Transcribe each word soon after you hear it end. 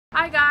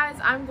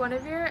guys, I'm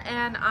Guenevere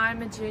and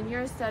I'm a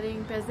junior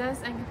studying business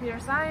and computer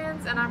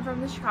science, and I'm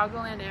from the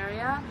Chicagoland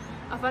area.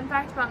 A fun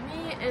fact about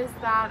me is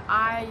that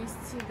I used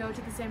to go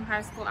to the same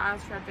high school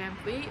as Fred Van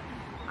Fleet.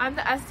 I'm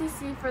the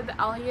STC for the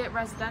Eliot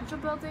residential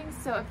building,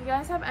 so if you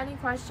guys have any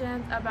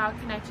questions about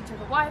connecting to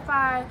the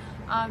Wi-Fi,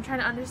 trying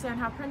to understand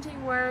how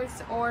printing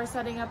works, or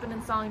setting up and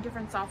installing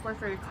different software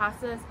for your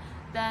classes,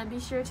 then be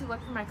sure to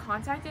look for my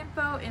contact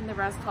info in the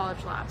Res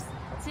College Labs.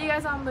 See you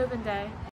guys on Move-In Day.